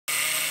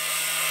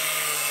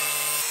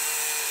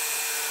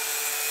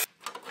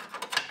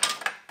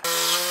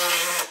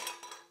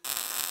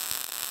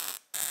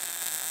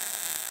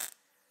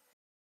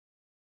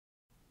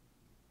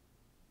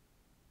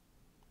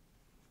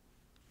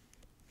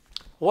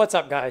What's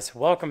up, guys?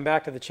 Welcome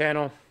back to the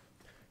channel.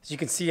 As you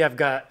can see, I've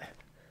got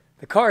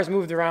the cars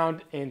moved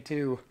around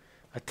into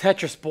a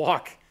Tetris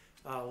block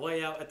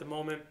layout at the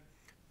moment,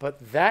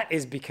 but that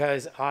is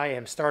because I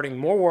am starting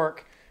more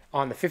work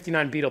on the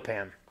 59 Beetle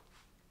pan.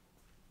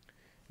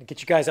 To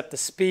get you guys up to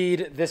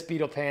speed, this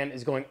Beetle pan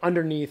is going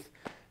underneath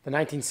the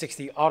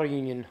 1960 Auto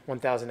Union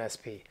 1000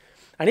 SP.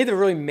 I need to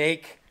really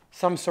make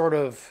some sort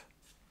of,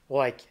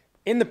 like,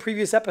 in the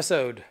previous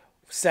episode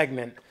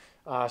segment,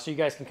 so you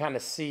guys can kind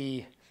of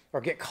see or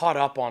get caught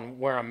up on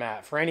where I'm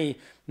at. For any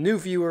new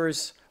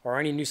viewers or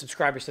any new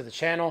subscribers to the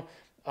channel,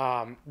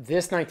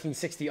 this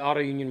 1960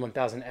 Auto Union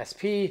 1000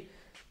 SP,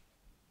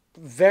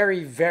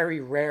 very, very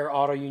rare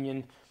Auto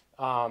Union,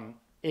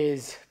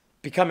 is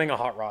becoming a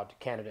hot rod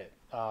candidate.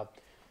 I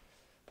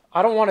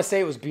don't want to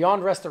say it was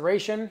beyond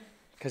restoration,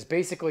 because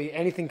basically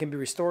anything can be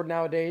restored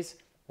nowadays.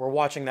 We're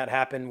watching that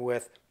happen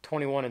with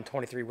 21 and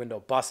 23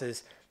 window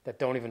buses that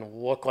don't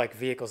even look like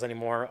vehicles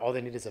anymore. All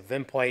they need is a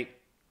VIN plate,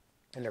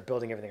 and they're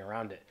building everything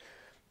around it.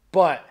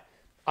 But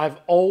I've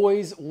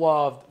always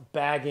loved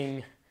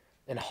bagging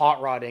and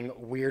hot rodding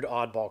weird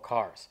oddball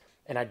cars.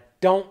 And I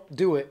don't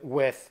do it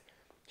with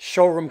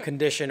showroom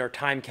condition or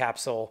time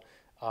capsule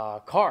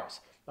cars.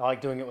 I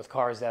like doing it with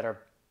cars that are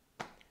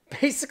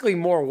basically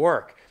more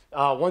work.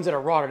 Ones that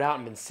are rotted out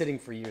and been sitting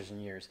for years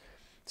and years.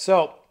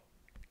 So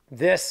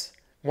this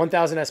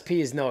 1000 SP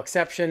is no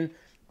exception.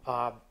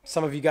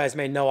 Some of you guys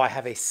may know I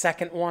have a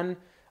second one.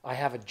 I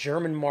have a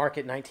German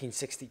market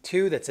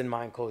 1962 that's in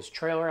my enclosed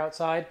trailer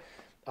outside.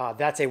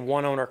 That's a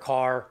one-owner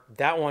car.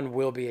 That one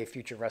will be a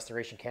future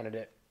restoration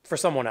candidate for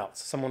someone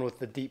else, someone with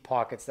the deep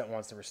pockets that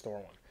wants to restore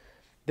one.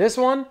 This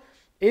one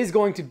is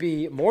going to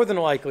be more than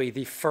likely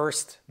the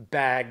first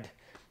bagged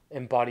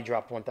and body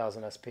dropped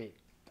 1000 SP.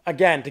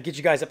 Again, to get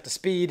you guys up to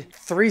speed,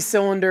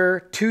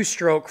 3-cylinder,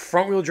 2-stroke,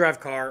 front-wheel drive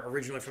car,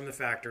 originally from the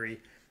factory.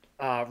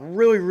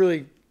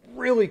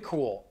 Really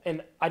cool.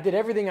 And I did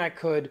everything I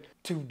could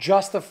to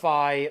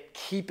justify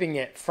keeping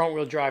it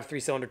front-wheel drive,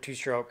 3-cylinder,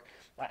 2-stroke.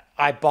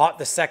 I bought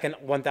the second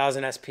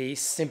 1000 SP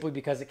simply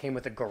because it came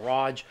with a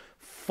garage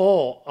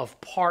full of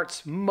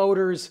parts,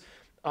 motors,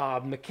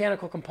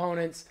 mechanical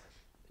components,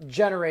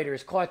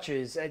 generators,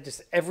 clutches,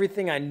 just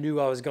everything I knew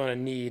I was going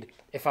to need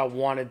if I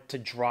wanted to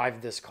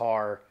drive this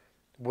car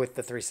with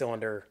the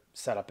 3-cylinder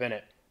setup in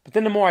it. But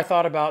then the more I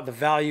thought about the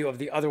value of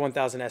the other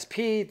 1000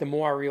 SP, the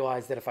more I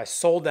realized that if I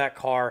sold that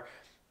car,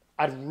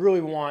 I'd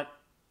really want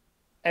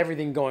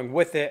everything going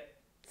with it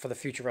for the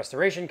future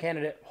restoration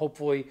candidate,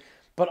 hopefully.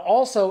 But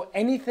also,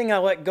 anything I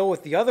let go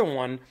with the other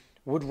one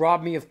would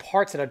rob me of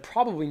parts that I'd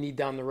probably need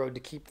down the road to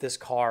keep this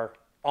car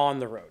on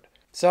the road.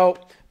 So,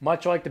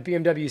 much like the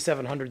BMW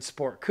 700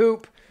 Sport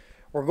Coupe,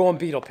 we're going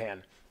Beetle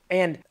pan.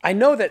 And I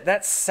know that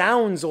that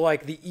sounds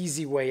like the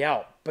easy way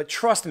out, but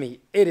trust me,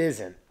 it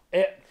isn't.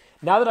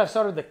 Now that I've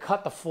started to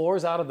cut the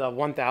floors out of the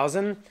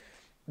 1000,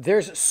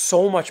 there's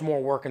so much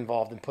more work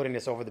involved in putting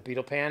this over the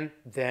Beetle pan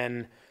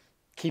than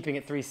keeping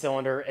it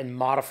 3-cylinder and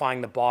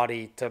modifying the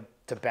body to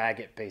bag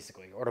it,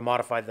 basically, or to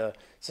modify the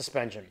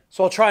suspension.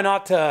 So I'll try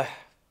not to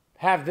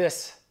have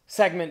this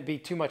segment be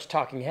too much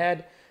talking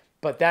head,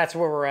 but that's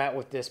where we're at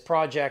with this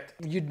project.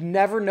 You'd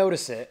never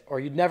notice it, or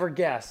you'd never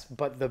guess,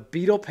 but the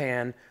Beetle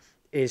pan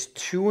is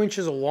 2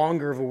 inches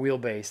longer of a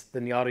wheelbase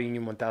than the Auto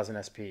Union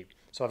 1000 SP.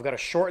 So I've got to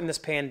shorten this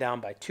pan down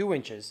by 2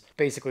 inches,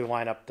 basically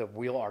line up the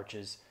wheel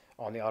arches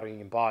on the Auto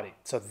Union body.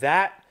 So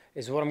that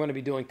is what I'm going to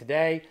be doing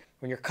today.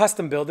 When you're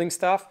custom building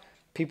stuff,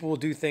 people will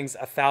do things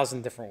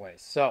 1,000 different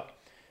ways. So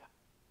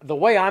the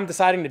way I'm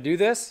deciding to do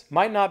this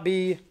might not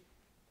be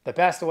the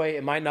best way.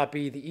 It might not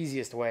be the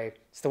easiest way.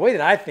 It's the way that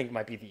I think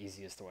might be the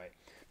easiest way.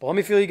 But let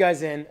me fill you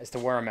guys in as to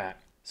where I'm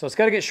at. So it's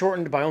got to get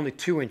shortened by only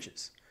 2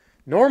 inches.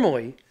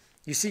 Normally,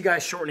 you see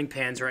guys shortening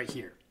pans right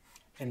here.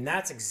 And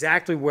that's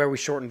exactly where we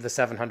shortened the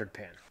 700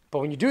 pan. But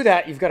when you do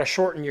that, you've got to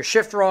shorten your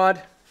shift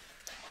rod,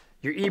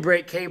 your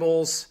e-brake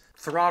cables,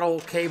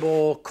 throttle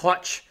cable,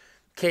 clutch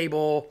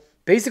cable,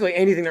 basically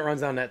anything that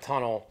runs down that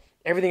tunnel.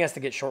 Everything has to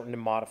get shortened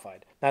and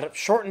modified. Now, to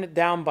shorten it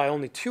down by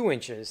only 2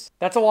 inches,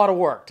 that's a lot of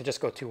work to just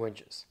go 2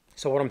 inches.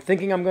 So what I'm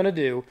thinking I'm going to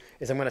do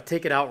is I'm going to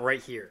take it out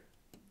right here.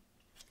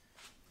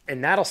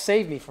 And that'll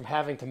save me from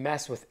having to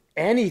mess with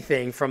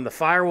anything from the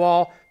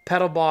firewall,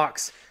 pedal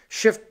box,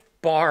 shift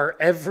bar,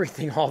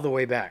 everything all the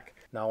way back.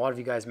 Now, a lot of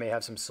you guys may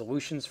have some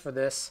solutions for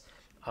this,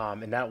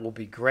 and that will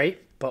be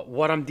great. But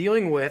what I'm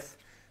dealing with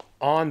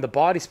on the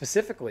body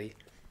specifically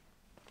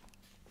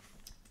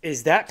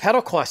is that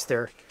pedal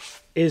cluster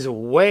is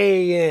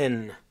way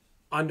in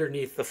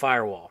underneath the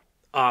firewall.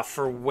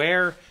 For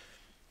where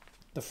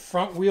the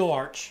front wheel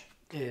arch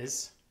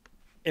is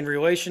in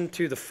relation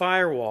to the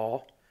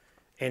firewall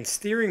and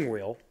steering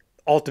wheel,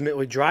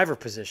 ultimately driver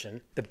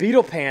position, the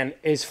Beetle pan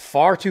is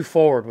far too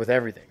forward with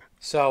everything.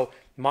 So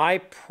my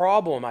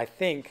problem, I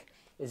think,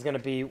 is going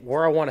to be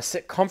where I want to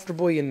sit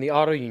comfortably in the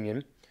Auto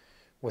Union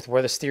with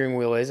where the steering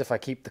wheel is. If I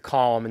keep the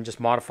column and just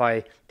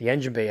modify the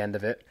engine bay end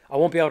of it, I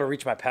won't be able to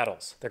reach my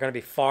pedals. They're going to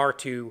be far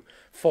too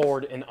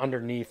forward and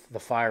underneath the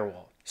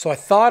firewall. So I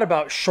thought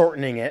about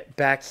shortening it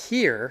back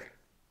here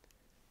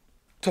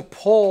to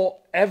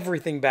pull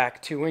everything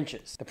back 2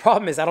 inches. The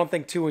problem is I don't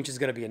think 2 inches is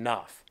going to be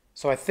enough.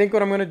 So I think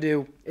what I'm going to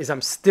do is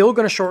I'm still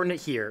going to shorten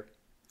it here,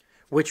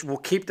 which will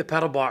keep the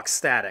pedal box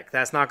static.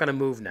 That's not going to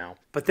move now.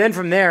 But then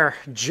from there,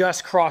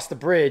 just cross the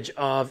bridge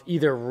of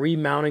either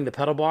remounting the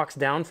pedal box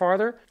down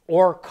farther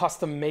or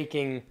custom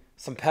making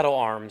some pedal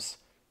arms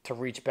to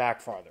reach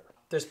back farther.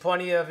 There's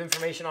plenty of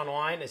information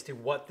online as to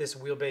what this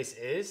wheelbase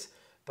is,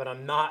 but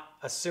I'm not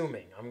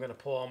assuming. I'm going to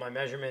pull all my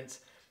measurements.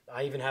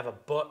 I even have a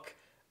book,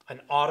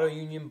 an Auto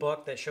Union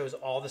book that shows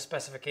all the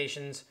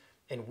specifications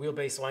and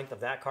wheelbase length of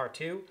that car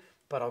too,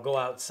 but I'll go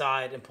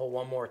outside and pull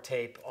one more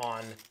tape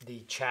on the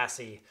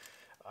chassis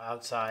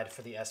outside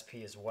for the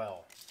SP as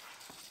well.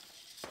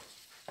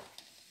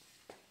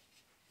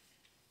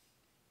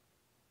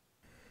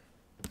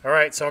 All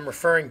right, so I'm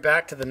referring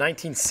back to the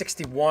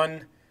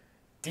 1961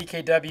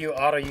 DKW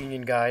Auto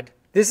Union guide.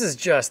 This is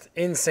just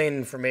insane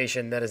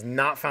information that is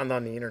not found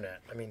on the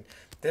internet. I mean,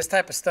 this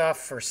type of stuff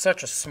for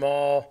such a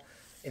small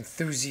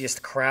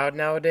enthusiast crowd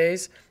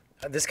nowadays,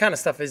 this kind of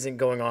stuff isn't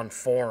going on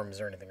forums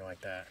or anything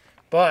like that.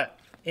 But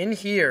in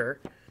here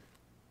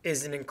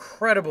is an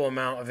incredible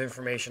amount of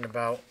information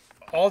about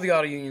all the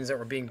auto unions that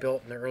were being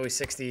built in the early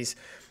 60s.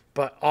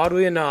 But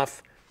oddly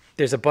enough,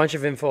 there's a bunch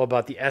of info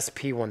about the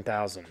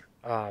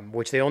SP1000,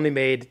 which they only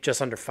made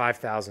just under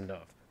 5,000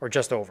 of, or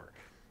just over.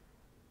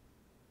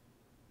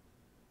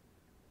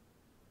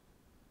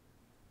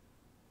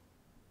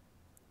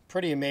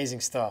 Pretty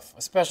amazing stuff,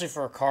 especially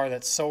for a car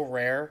that's so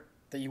rare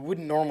that you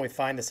wouldn't normally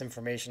find this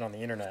information on the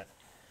internet.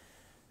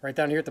 Right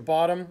down here at the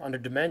bottom, under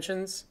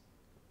dimensions,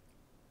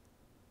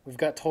 we've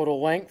got total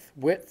length,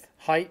 width,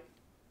 height,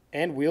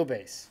 and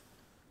wheelbase.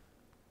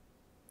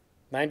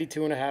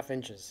 92.5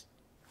 inches.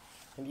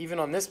 And even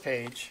on this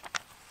page,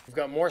 we've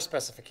got more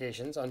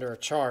specifications under a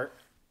chart.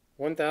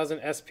 1000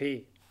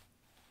 SP.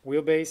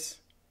 Wheelbase,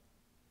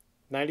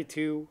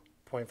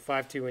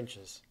 92.52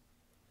 inches.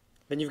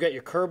 Then you've got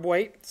your curb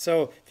weight.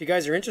 So if you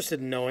guys are interested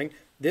in knowing,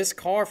 this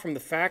car from the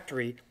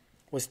factory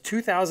was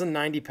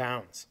 2,090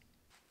 pounds.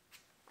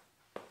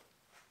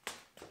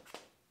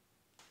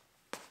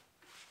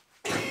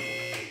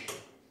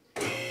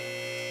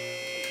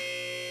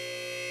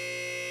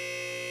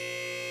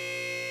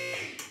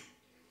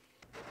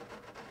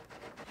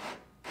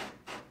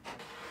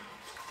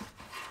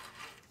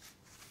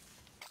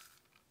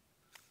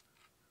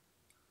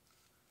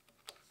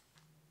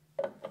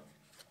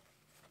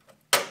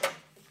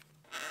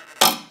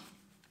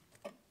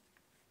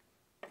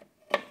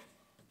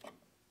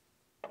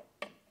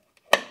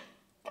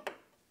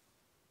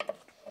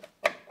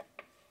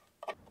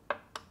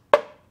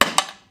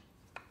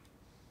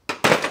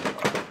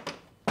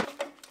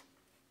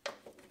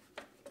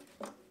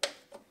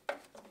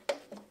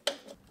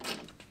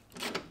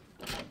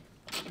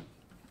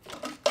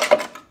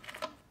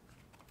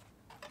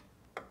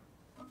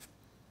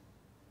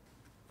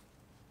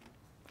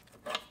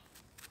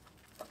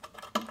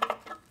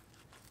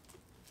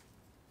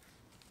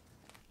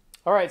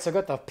 All right, so I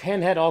got the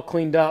pan head all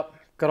cleaned up,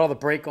 got all the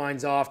brake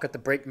lines off, got the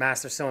brake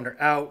master cylinder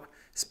out,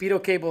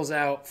 speedo cable's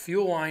out,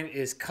 fuel line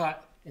is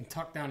cut and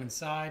tucked down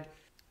inside.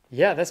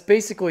 Yeah, that's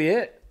basically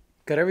it.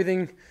 Got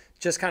everything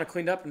just kind of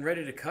cleaned up and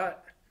ready to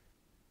cut.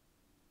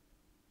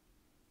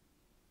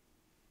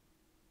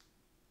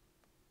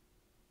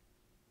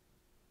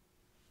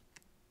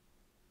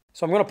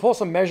 So I'm going to pull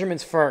some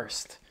measurements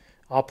first.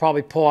 I'll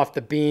probably pull off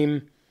the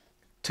beam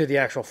to the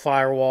actual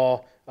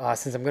firewall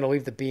since I'm going to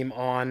leave the beam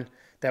on.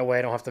 That way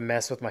I don't have to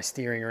mess with my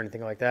steering or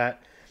anything like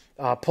that.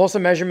 Pull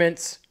some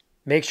measurements,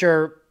 make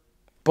sure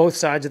both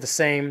sides are the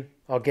same.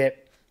 I'll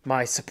get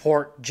my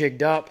support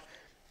jigged up.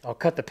 I'll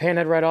cut the pan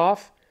head right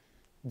off.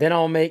 Then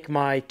I'll make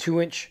my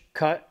 2-inch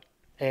cut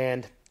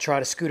and try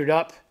to scoot it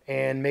up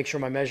and make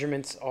sure my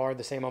measurements are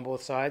the same on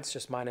both sides,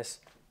 just minus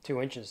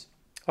 2 inches.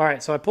 All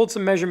right, so I pulled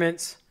some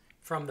measurements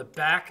from the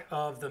back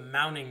of the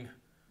mounting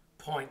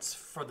points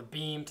for the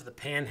beam to the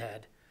pan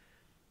head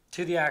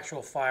to the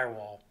actual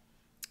firewall.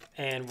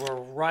 And we're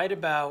right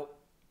about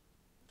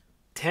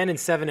 10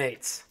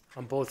 7/8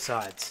 on both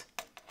sides.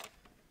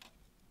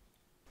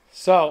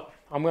 So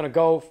I'm going to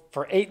go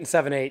for 8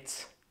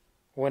 7/8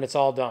 when it's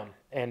all done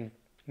and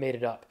made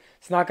it up.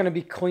 It's not going to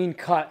be clean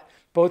cut.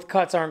 Both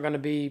cuts aren't going to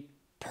be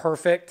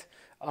perfect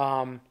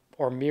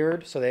or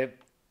mirrored, so they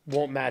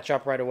won't match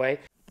up right away.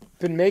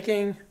 Been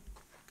making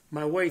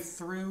my way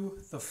through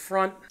the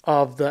front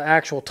of the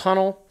actual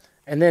tunnel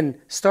and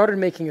then started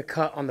making a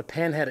cut on the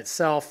pan head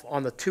itself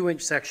on the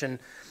 2-inch section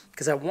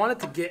because I wanted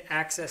to get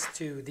access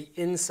to the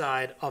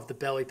inside of the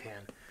belly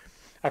pan.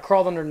 I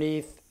crawled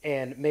underneath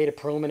and made a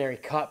preliminary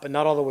cut, but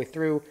not all the way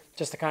through,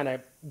 just to kind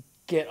of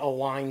get a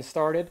line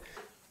started.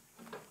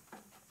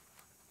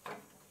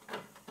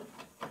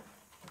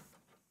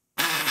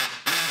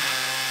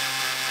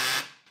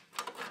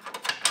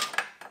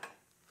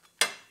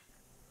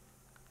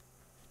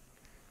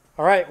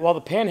 All right, well, the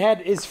pan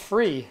head is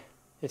free.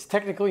 It's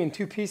technically in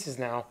 2 pieces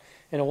now.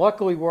 And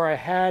luckily where I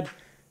had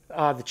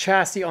the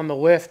chassis on the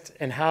lift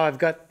and how I've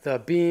got the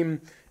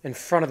beam in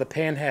front of the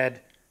pan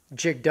head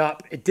jigged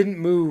up, it didn't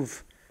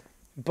move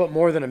but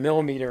more than a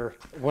millimeter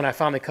when I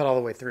finally cut all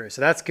the way through.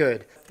 So that's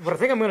good. What I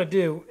think I'm gonna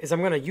do is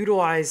I'm gonna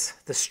utilize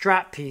the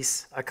strap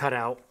piece I cut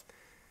out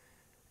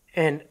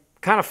and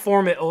kind of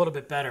form it a little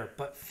bit better,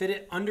 but fit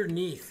it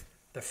underneath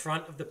the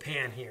front of the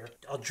pan here.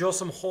 I'll drill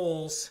some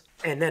holes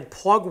and then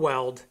plug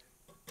weld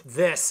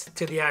this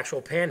to the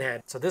actual pan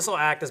head. So this will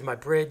act as my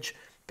bridge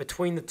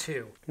between the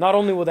two. Not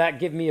only will that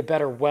give me a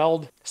better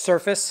weld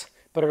surface,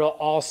 but it'll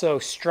also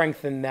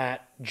strengthen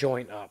that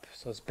joint up.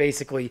 So it's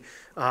basically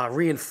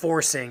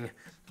reinforcing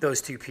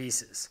those two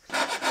pieces.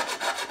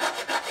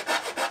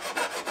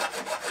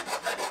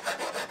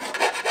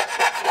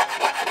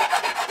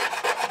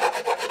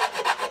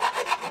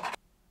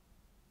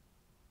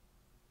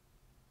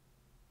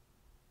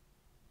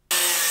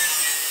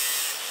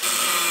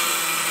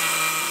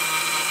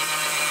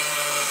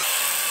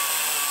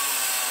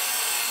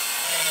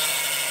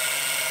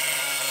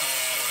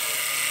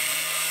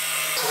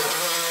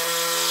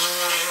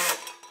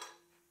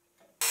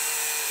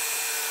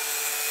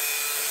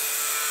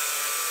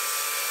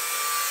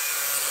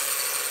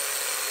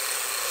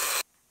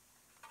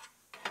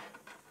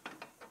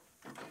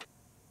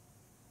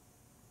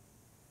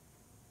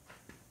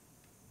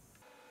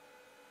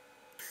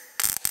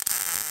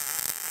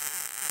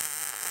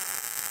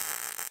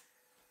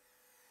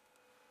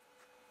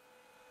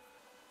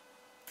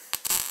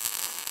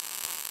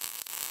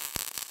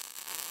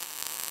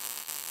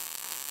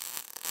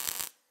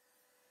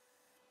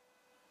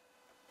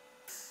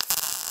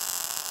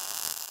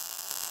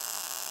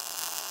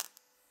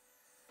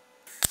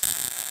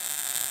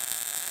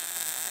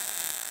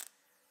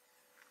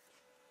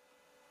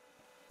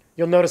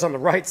 You'll notice on the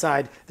right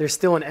side, there's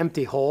still an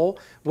empty hole.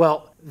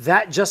 Well,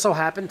 that just so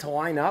happened to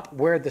line up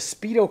where the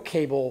speedo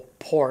cable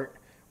port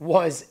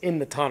was in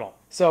the tunnel.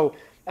 So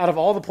out of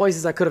all the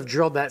places I could have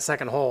drilled that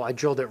second hole, I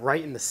drilled it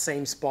right in the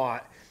same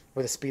spot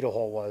where the speedo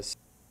hole was.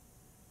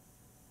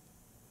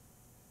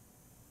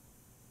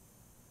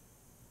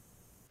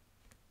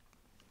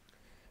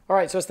 All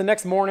right, so it's the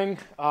next morning.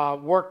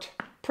 Worked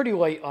pretty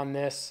late on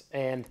this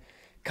and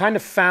kind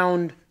of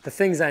found the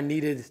things I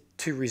needed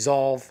to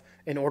resolve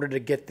in order to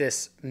get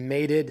this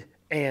mated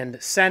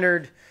and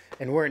centered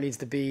and where it needs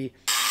to be.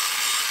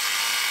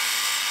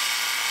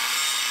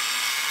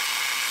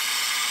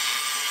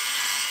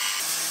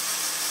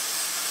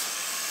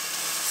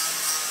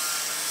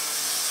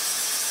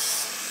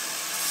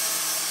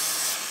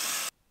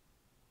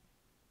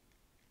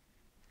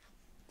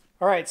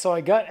 All right, so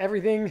I got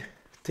everything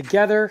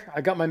together.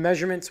 I got my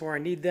measurements where I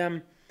need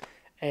them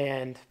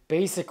and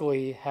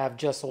basically have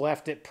just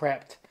left it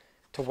prepped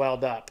to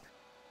weld up.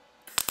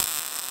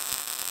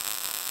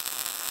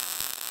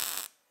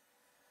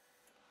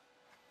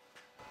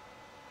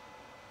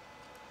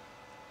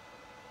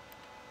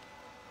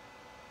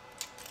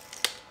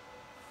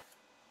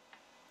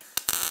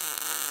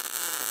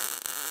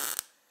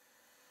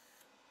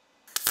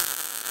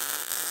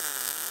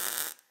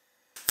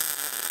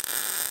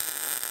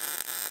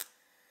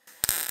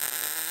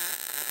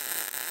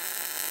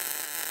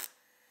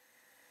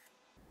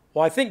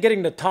 Well, I think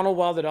getting the tunnel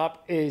welded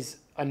up is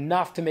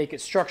enough to make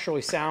it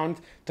structurally sound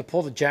to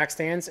pull the jack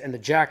stands and the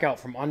jack out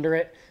from under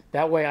it.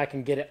 That way I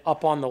can get it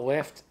up on the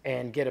lift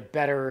and get a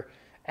better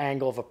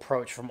angle of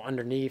approach from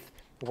underneath,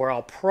 where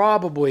I'll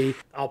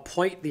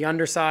plate the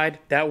underside.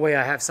 That way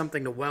I have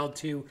something to weld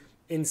to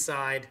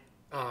inside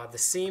the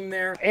seam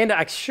there. And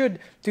I should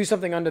do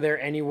something under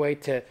there anyway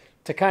to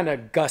kind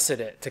of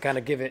gusset it, to kind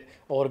of give it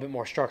a little bit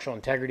more structural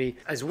integrity,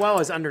 as well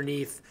as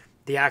underneath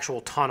the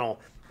actual tunnel.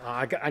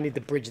 I need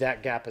to bridge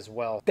that gap as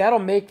well. That'll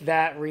make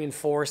that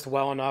reinforced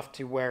well enough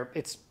to where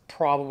it's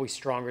probably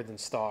stronger than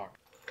stock.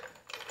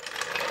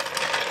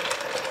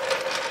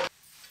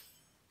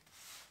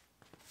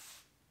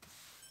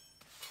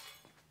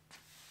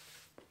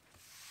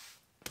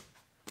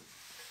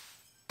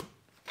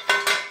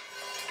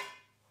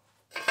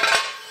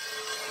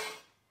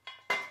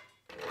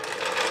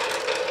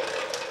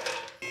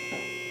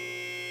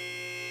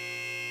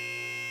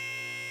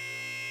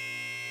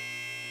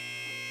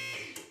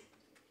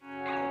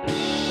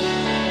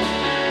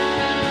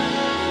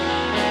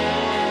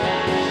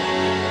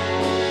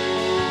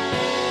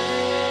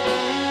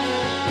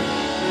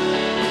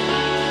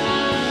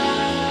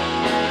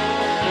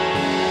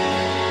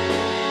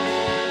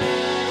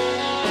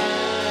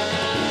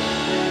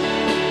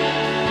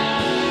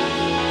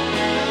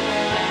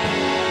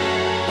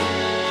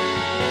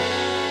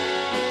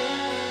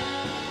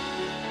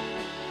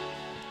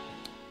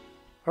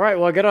 All right,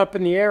 well, I got up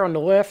in the air on the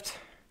lift,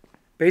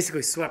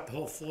 basically swept the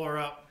whole floor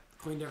up,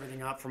 cleaned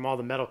everything up from all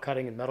the metal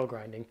cutting and metal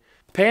grinding.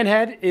 Pan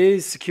head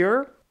is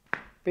secure.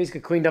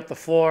 Basically cleaned up the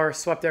floor,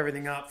 swept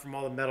everything up from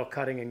all the metal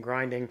cutting and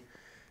grinding,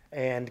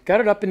 and got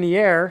it up in the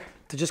air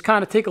to just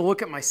kind of take a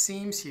look at my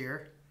seams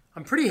here.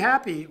 I'm pretty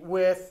happy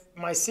with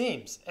my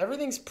seams.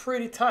 Everything's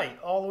pretty tight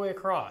all the way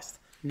across.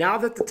 Now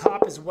that the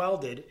top is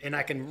welded and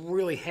I can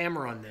really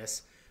hammer on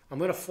this, I'm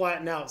going to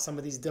flatten out some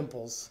of these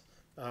dimples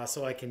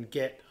so I can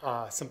get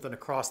something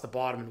across the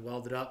bottom and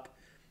weld it up.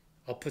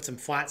 I'll put some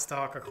flat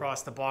stock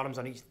across the bottoms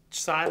on each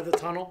side of the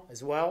tunnel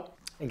as well.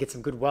 and get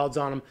some good welds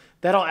on them.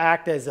 That'll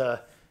act as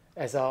a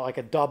like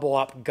a double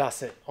up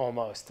gusset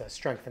almost to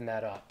strengthen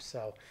that up.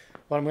 So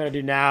what I'm going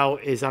to do now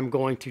is I'm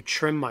going to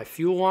trim my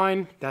fuel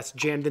line. That's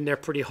jammed in there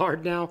pretty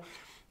hard now,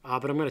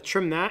 but I'm going to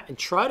trim that and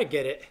try to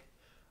get it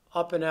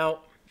up and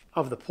out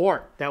of the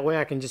port. That way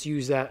I can just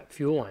use that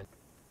fuel line.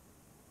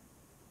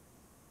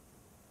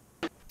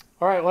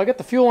 All right, well, I got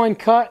the fuel line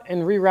cut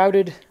and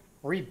rebent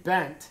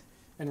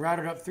and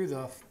routed up through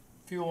the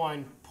fuel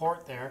line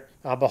port there.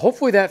 But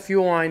hopefully that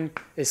fuel line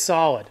is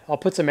solid. I'll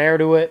put some air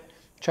to it,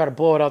 try to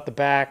blow it out the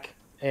back,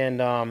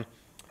 and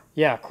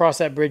yeah, cross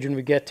that bridge when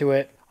we get to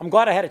it. I'm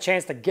glad I had a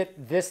chance to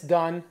get this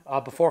done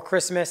before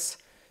Christmas,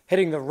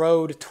 hitting the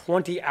road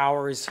 20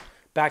 hours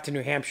back to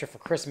New Hampshire for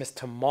Christmas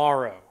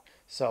tomorrow.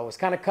 So I was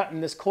kind of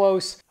cutting this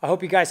close. I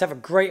hope you guys have a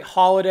great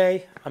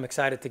holiday. I'm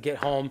excited to get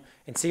home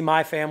and see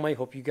my family.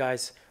 Hope you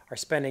guys are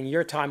spending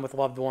your time with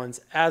loved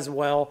ones as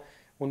well.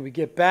 When we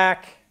get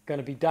back,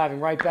 gonna be diving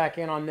right back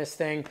in on this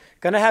thing.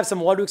 Gonna have some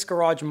Ludwick's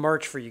Garage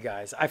merch for you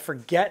guys. I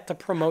forget to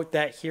promote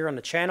that here on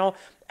the channel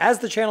as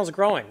the channel's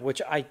growing,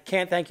 which I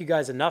can't thank you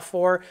guys enough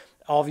for.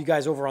 All of you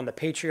guys over on the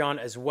Patreon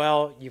as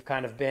well. You've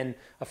kind of been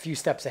a few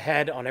steps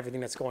ahead on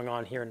everything that's going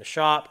on here in the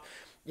shop.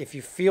 If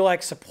you feel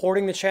like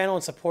supporting the channel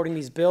and supporting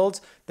these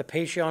builds, the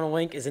Patreon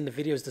link is in the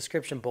video's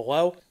description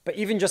below. But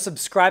even just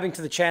subscribing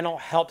to the channel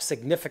helps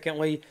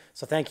significantly.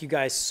 So thank you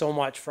guys so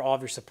much for all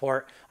of your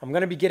support. I'm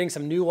going to be getting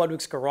some new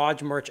Ludwick's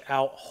Garage merch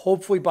out,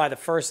 hopefully by the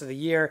first of the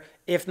year,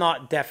 if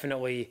not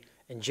definitely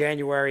in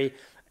January.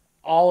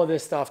 All of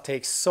this stuff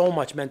takes so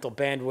much mental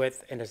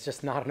bandwidth and there's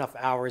just not enough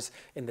hours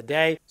in the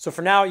day. So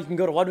for now, you can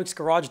go to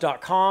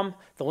ludwicksgarage.com.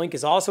 The link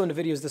is also in the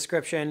video's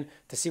description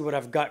to see what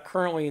I've got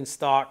currently in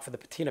stock for the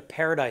Patina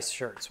Paradise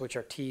shirts, which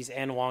are tees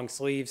and long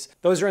sleeves.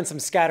 Those are in some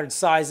scattered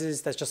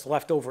sizes. That's just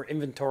leftover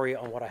inventory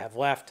on what I have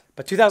left.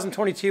 But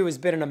 2022 has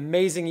been an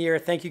amazing year.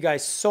 Thank you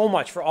guys so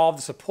much for all of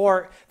the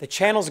support, the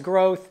channel's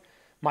growth,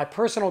 my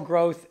personal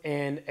growth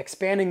in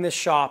expanding this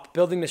shop,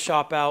 building the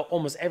shop out.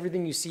 Almost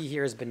everything you see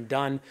here has been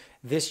done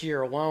this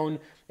year alone.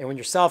 And when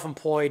you're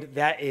self-employed,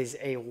 that is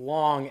a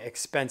long,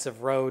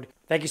 expensive road.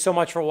 Thank you so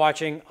much for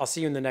watching. I'll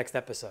see you in the next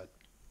episode.